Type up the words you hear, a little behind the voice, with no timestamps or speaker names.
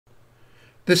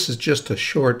This is just a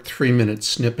short 3-minute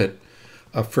snippet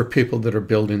for people that are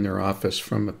building their office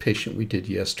from a patient we did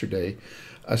yesterday.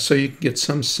 So you can get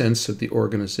some sense of the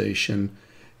organization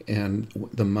and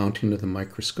the mounting of the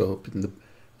microscope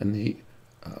and the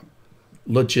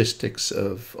logistics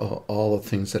of all the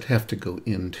things that have to go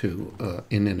into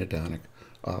an endodontic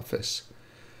office.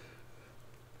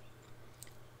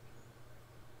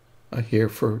 Here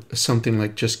for something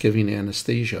like just giving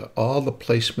anesthesia, all the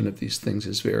placement of these things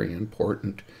is very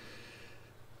important.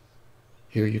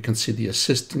 Here you can see the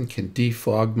assistant can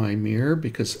defog my mirror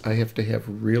because I have to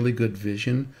have really good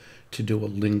vision to do a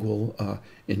lingual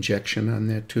injection on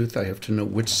that tooth. I have to know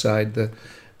which side the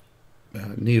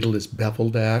needle is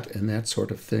beveled at and that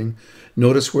sort of thing.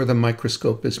 Notice where the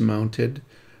microscope is mounted.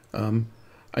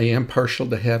 I am partial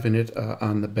to having it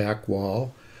on the back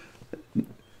wall.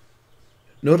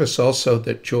 Notice also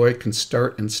that Joy can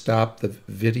start and stop the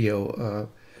video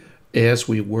as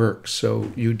we work,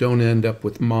 so you don't end up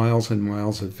with miles and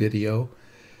miles of video.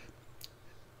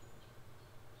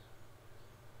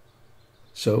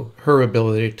 So her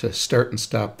ability to start and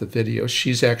stop the video,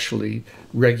 she's actually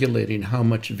regulating how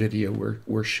much video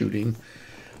we're shooting.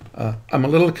 I'm a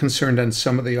little concerned on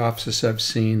some of the offices I've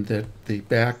seen that the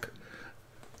back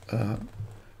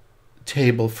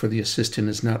table for the assistant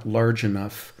is not large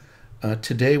enough.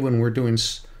 Today, when we're doing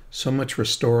so much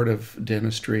restorative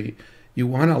dentistry, you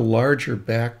want a larger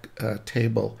back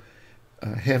table.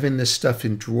 Having this stuff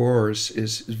in drawers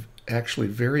is actually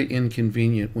very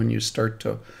inconvenient when you start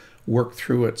to work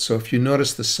through it. So if you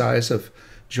notice the size of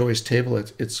Joy's table,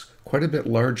 it's quite a bit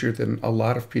larger than a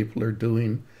lot of people are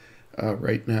doing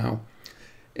right now.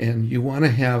 And you want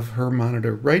to have her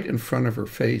monitor right in front of her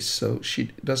face so she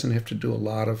doesn't have to do a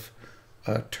lot of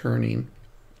turning.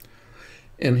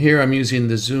 And here I'm using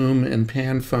the zoom and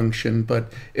pan function,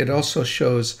 but it also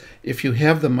shows if you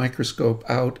have the microscope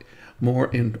out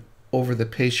more over the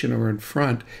patient or in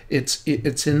front, it's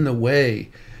in the way.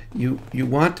 You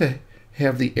want to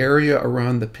have the area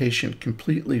around the patient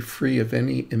completely free of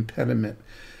any impediment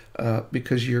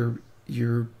because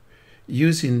you're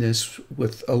using this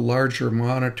with a larger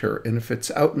monitor, and if it's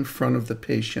out in front of the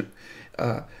patient,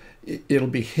 it'll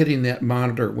be hitting that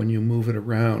monitor when you move it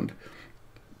around.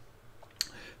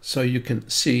 So you can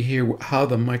see here how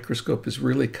the microscope is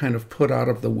really kind of put out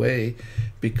of the way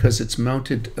because it's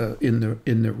mounted in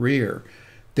the rear.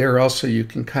 There also you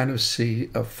can kind of see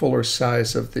a fuller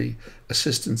size of the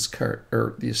assistant's cart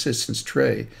or the assistant's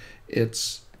tray.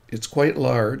 It's quite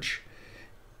large,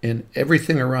 and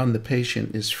everything around the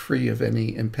patient is free of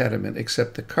any impediment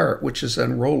except the cart, which is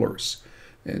on rollers,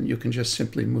 and you can just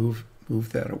simply move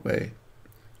that away.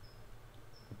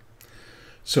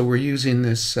 So we're using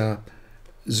this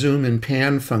zoom and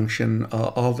pan function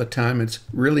all the time. It's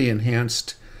really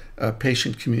enhanced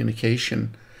patient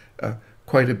communication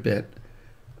quite a bit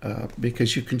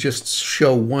because you can just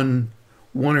show one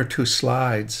or two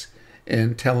slides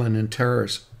and tell an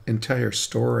entire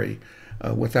story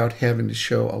without having to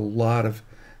show a lot of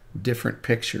different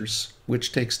pictures,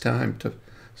 which takes time to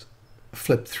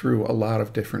flip through a lot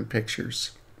of different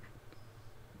pictures.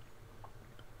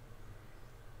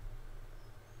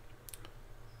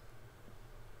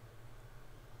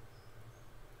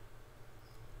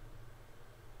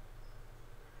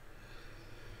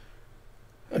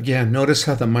 Again, notice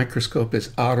how the microscope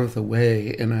is out of the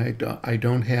way, and I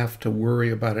don't have to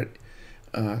worry about it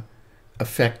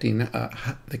affecting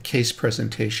the case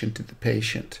presentation to the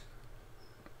patient.